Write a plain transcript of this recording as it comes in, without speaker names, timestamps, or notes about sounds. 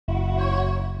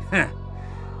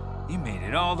You made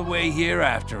it all the way here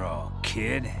after all,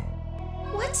 kid.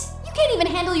 What? You can't even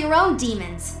handle your own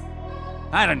demons.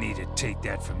 I don't need to take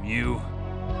that from you.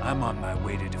 I'm on my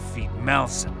way to defeat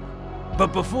Malsum.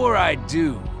 But before I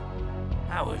do,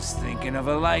 I was thinking of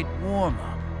a light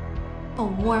warm-up. A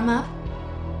warm-up?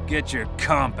 Get your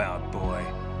comp out, boy.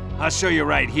 I'll show you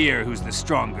right here who's the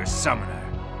stronger summoner.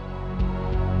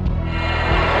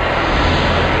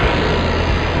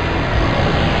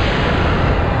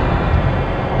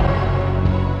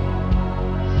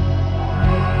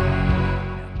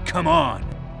 Come on.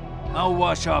 I'll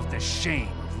wash off the shame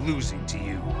of losing to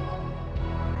you.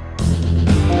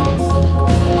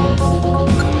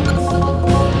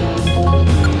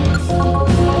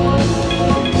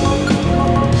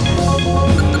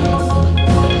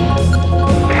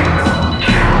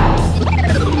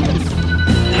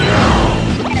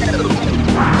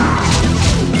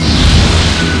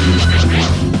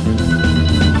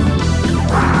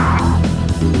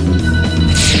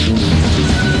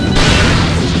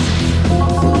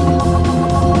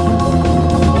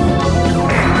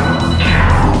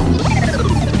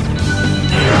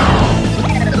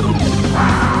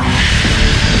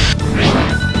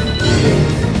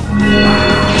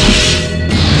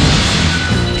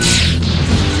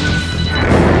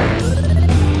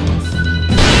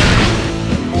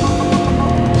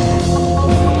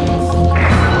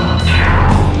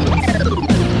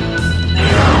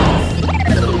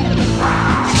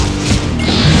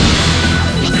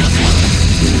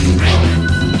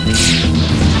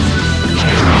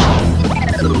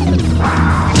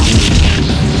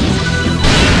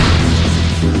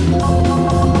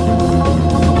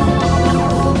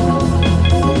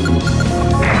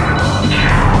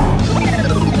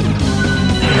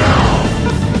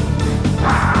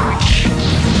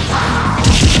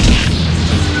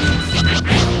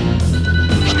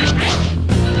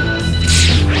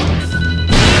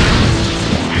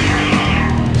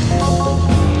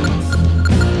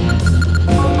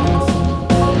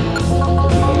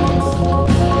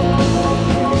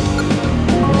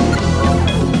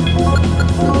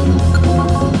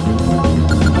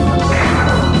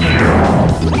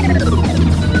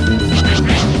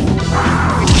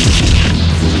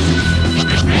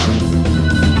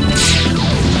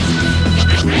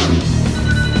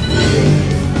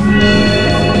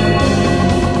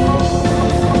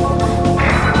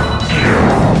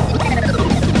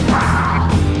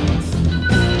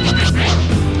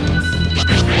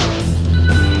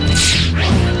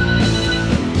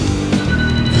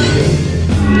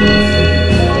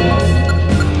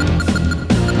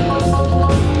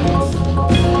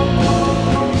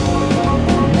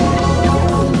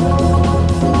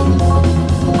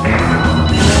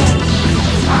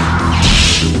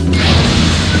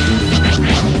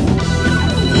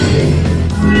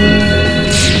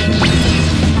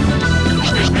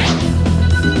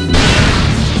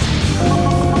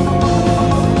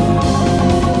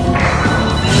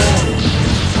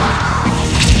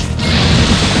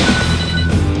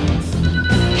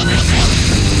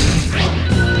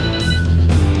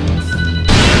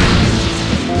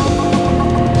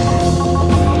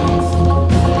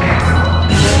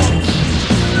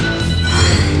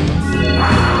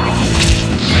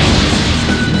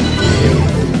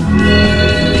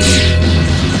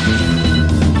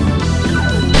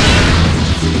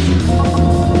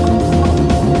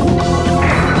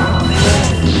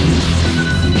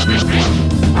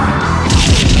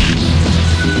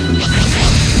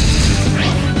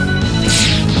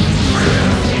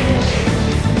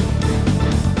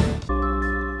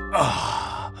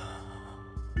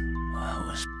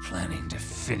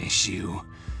 Finish you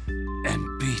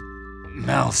and beat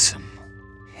Malsum.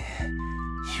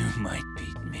 You might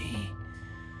beat me,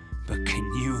 but can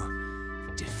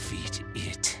you defeat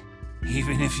it?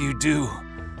 Even if you do,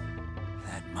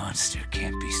 that monster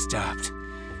can't be stopped.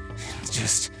 It'll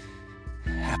just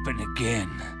happen again.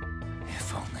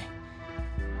 If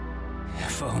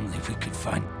only we could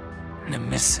find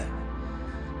Nemissa.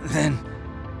 Then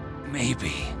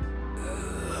maybe.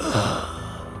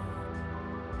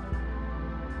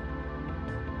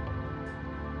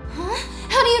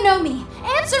 How do you know me?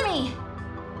 Answer me!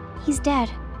 He's dead.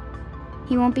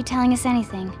 He won't be telling us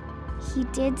anything. He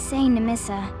did say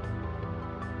Nemissa.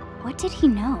 What did he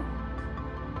know?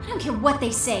 I don't care what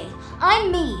they say.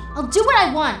 I'm me. I'll do what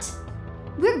I want.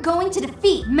 We're going to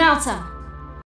defeat Malsum.